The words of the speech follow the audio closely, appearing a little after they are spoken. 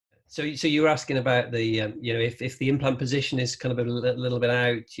So you were asking about the, if the implant position is kind of a little bit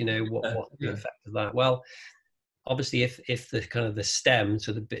out, what the effect of that? Well, obviously, if the kind of the stem,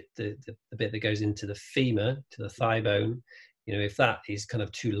 so the bit that goes into the femur, to the thigh bone, if that is kind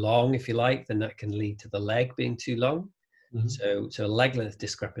of too long, if you like, then that can lead to the leg being too long. So a leg length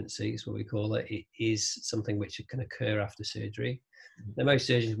discrepancy is what we call it. It is something which can occur after surgery. Now, most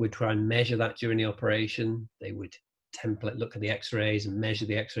surgeons would try and measure that during the operation. They would look at the x-rays and measure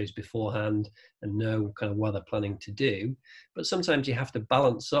the x-rays beforehand and know kind of what they're planning to do. But sometimes you have to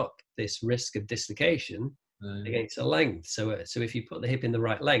balance up this risk of dislocation against the length. So if you put the hip in the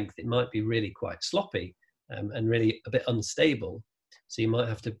right length, it might be really quite sloppy and really a bit unstable. So you might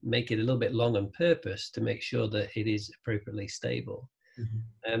have to make it a little bit long on purpose to make sure that it is appropriately stable.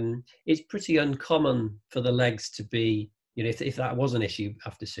 It's pretty uncommon for the legs to be, if that was an issue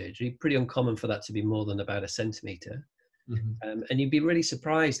after surgery, pretty uncommon for that to be more than about 1 centimetre. And you'd be really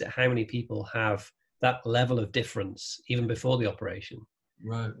surprised at how many people have that level of difference even before the operation.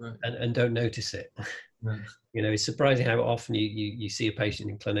 Right. And don't notice it. Right. It's surprising how often you see a patient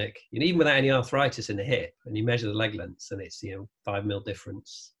in clinic, even without any arthritis in the hip, and you measure the leg lengths and it's 5 mil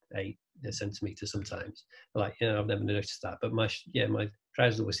difference, 8 centimeters sometimes. Like, I've never noticed that, but my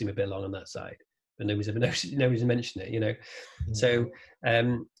trousers always seem a bit long on that side, but nobody's ever noticed, nobody's mentioned it.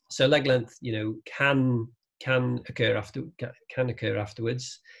 So leg length can occur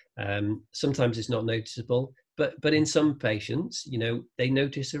afterwards. Sometimes it's not noticeable. But in some patients, they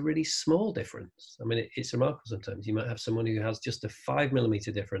notice a really small difference. I mean, it's remarkable sometimes. You might have someone who has just a 5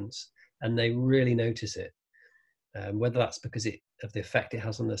 millimeter difference and they really notice it. Whether that's because of the effect it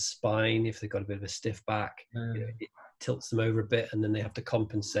has on the spine, if they've got a bit of a stiff back, it tilts them over a bit and then they have to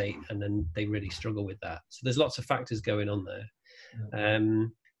compensate and then they really struggle with that. So there's lots of factors going on there.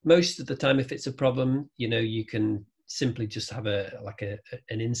 Most of the time, if it's a problem, you can simply just have an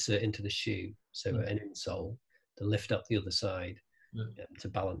insert into the shoe, so an insole to lift up the other side to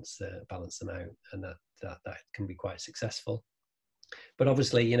balance them out, and that can be quite successful. But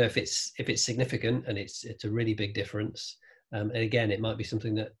obviously, if it's significant and it's a really big difference, and again, it might be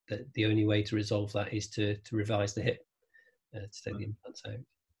something that the only way to resolve that is to revise the hip to take the implants out.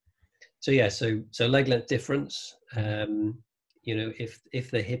 So leg length difference.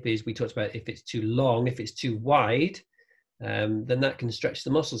 If the hip is, we talked about, if it's too long, if it's too wide, then that can stretch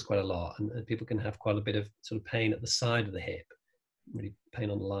the muscles quite a lot, and people can have quite a bit of sort of pain at the side of the hip, really pain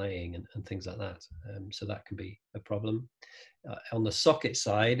on lying and things like that. So that can be a problem. On the socket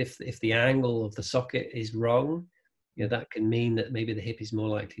side, if the angle of the socket is wrong, that can mean that maybe the hip is more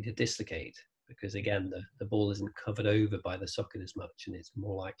likely to dislocate, because again, the ball isn't covered over by the socket as much, and it's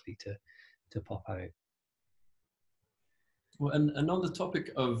more likely to pop out. Well, and on the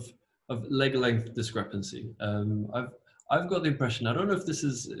topic of leg length discrepancy, I've got the impression, I don't know if this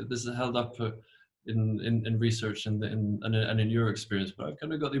is held up in research and in your experience, but I've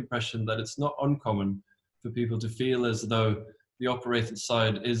kind of got the impression that it's not uncommon for people to feel as though the operated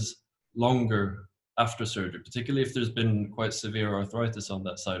side is longer after surgery, particularly if there's been quite severe arthritis on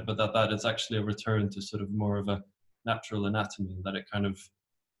that side, but that it's actually a return to sort of more of a natural anatomy, that it kind of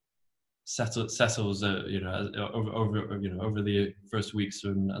settles over the first weeks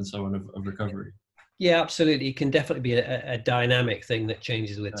and so on of recovery. Yeah, absolutely. It can definitely be a dynamic thing that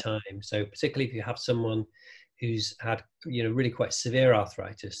changes with time. So particularly if you have someone who's had, really quite severe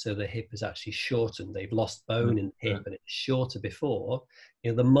arthritis, so the hip is actually shortened, they've lost bone in the hip and it's shorter before,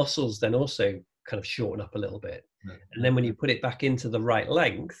 the muscles then also kind of shorten up a little bit. And then when you put it back into the right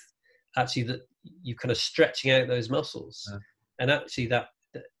length, actually you're kind of stretching out those muscles. And actually that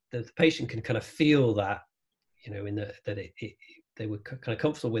the patient can kind of feel that, they were kind of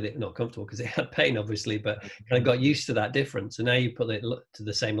comfortable with it, not comfortable because they had pain obviously, but kind of got used to that difference. And now you put it to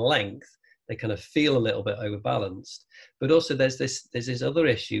the same length, they kind of feel a little bit overbalanced. But also there's this other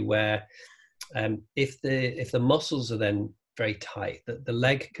issue where if the muscles are then very tight, the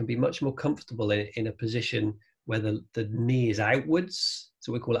leg can be much more comfortable in a position where the knee is outwards,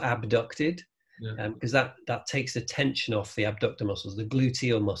 so we call it abducted. Because that takes the tension off the abductor muscles, the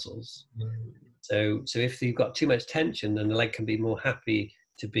gluteal muscles. So if you've got too much tension, then the leg can be more happy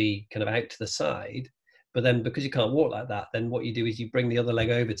to be kind of out to the side. But then because you can't walk like that, then what you do is you bring the other leg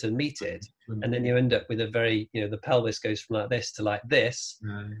over to meet it. And then you end up with a very, the pelvis goes from like this to like this.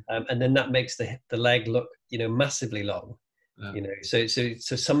 And then that makes the leg look, massively long. So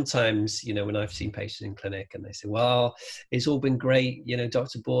sometimes, when I've seen patients in clinic and they say, well, it's all been great,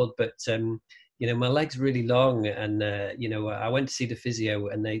 Dr. Board, but my leg's really long, and I went to see the physio,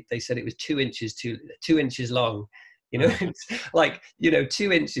 and they said it was 2 inches long. It's like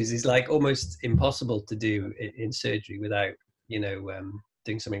 2 inches is like almost impossible to do in surgery without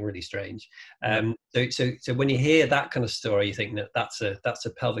doing something really strange. Right. So when you hear that kind of story, you think that that's a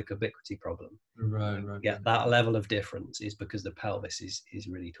pelvic ubiquity problem. Right. Yeah, that level of difference is because the pelvis is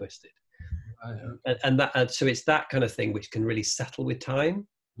really twisted. Right. So it's that kind of thing which can really settle with time.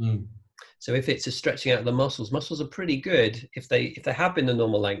 Mm. So if it's a stretching out of the muscles are pretty good if they have been the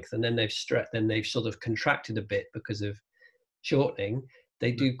normal length and then they've sort of contracted a bit because of shortening,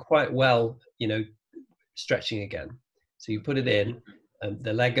 they do quite well, stretching again. So you put it in,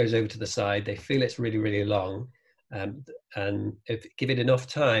 the leg goes over to the side, they feel it's really, really long, and give it enough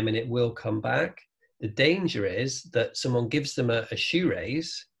time and it will come back. The danger is that someone gives them a shoe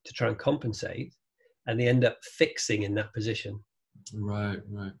raise to try and compensate, and they end up fixing in that position. Right.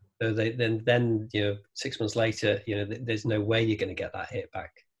 So then 6 months later, there's no way you're going to get that hip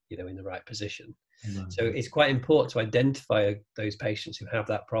back, in the right position. No. So it's quite important to identify those patients who have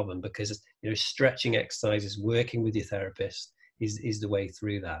that problem, because stretching exercises, working with your therapist is the way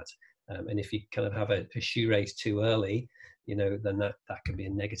through that. And if you kind of have a shoe raise too early, then that can be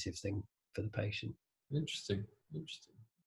a negative thing for the patient. Interesting.